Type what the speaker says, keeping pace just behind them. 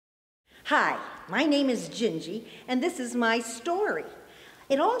Hi, my name is Gingy, and this is my story.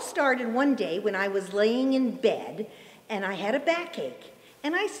 It all started one day when I was laying in bed, and I had a backache,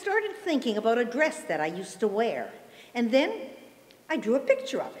 and I started thinking about a dress that I used to wear. And then I drew a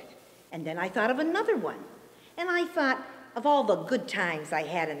picture of it, and then I thought of another one, and I thought of all the good times I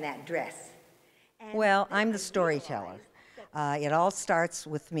had in that dress. Well, I'm the storyteller. It all starts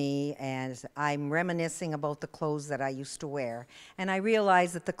with me, and I'm reminiscing about the clothes that I used to wear. And I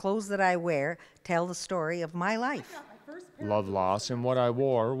realize that the clothes that I wear tell the story of my life. Love Loss and What I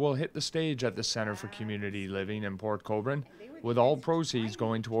Wore will hit the stage at the Center for Community Living in Port Colborne, with all proceeds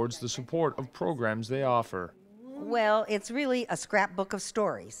going towards the support of programs they offer. Well, it's really a scrapbook of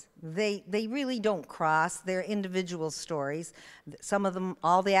stories. They really don't cross. They're individual stories. Some of them,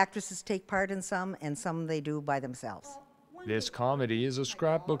 all the actresses take part in some, and some they do by themselves. This comedy is a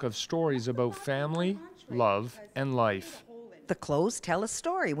scrapbook of stories about family, love, and life. The clothes tell a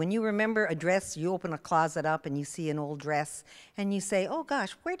story. When you remember a dress, you open a closet up and you see an old dress, and you say, oh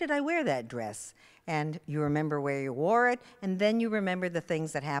gosh, where did I wear that dress? And you remember where you wore it, and then you remember the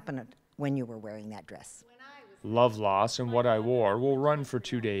things that happened when you were wearing that dress. Love Loss and What I Wore will run for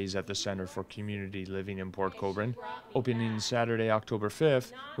 2 days at the Center for Community Living in Port Colborne, opening Saturday, October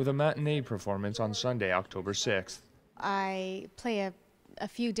 5th, with a matinee performance on Sunday, October 6th. I play a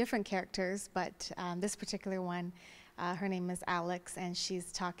few different characters, but this particular one, her name is Alex, and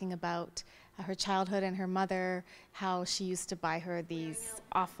she's talking about her childhood and her mother, how she used to buy her these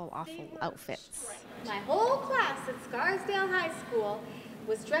awful outfits. My whole class at Scarsdale High School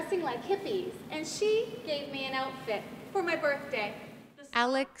was dressing like hippies, and she gave me an outfit for my birthday.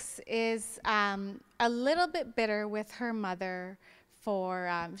 Alex is a little bit bitter with her mother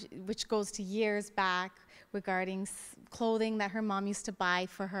for, which goes to years back, regarding clothing that her mom used to buy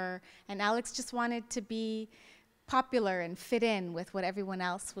for her, and Alex just wanted to be popular and fit in with what everyone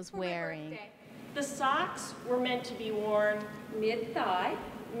else was wearing. The socks were meant to be worn mid-thigh.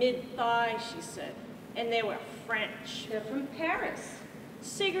 Mid-thigh, she said, and they were French. They're from Paris.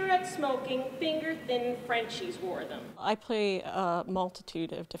 Cigarette-smoking, finger-thin Frenchies wore them. I play a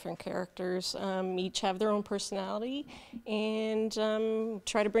multitude of different characters. Each have their own personality, and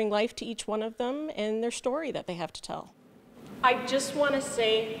try to bring life to each one of them and their story that they have to tell. I just want to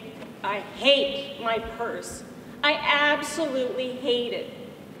say I hate my purse. I absolutely hate it.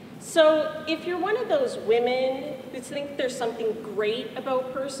 So if you're one of those women who think there's something great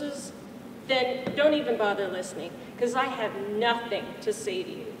about purses, then don't even bother listening, because I have nothing to say to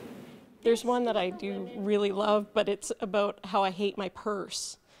you. There's one that I do really love, but it's about how I hate my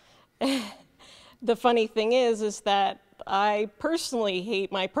purse. The funny thing is that I personally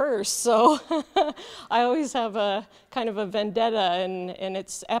hate my purse, so I always have a kind of a vendetta, and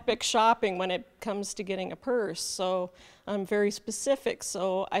it's epic shopping when it comes to getting a purse, so I'm very specific.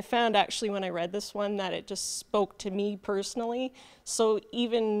 So I found actually when I read this one that it just spoke to me personally, so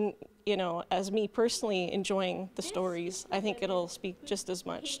even as me personally enjoying the stories, I think it'll speak just as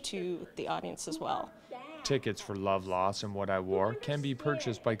much to the audience as well. Tickets for Love Loss and What I Wore can be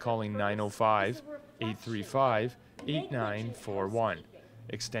purchased by calling 905-835-8941,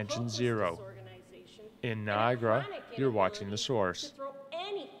 extension 0. In Niagara, you're watching The Source.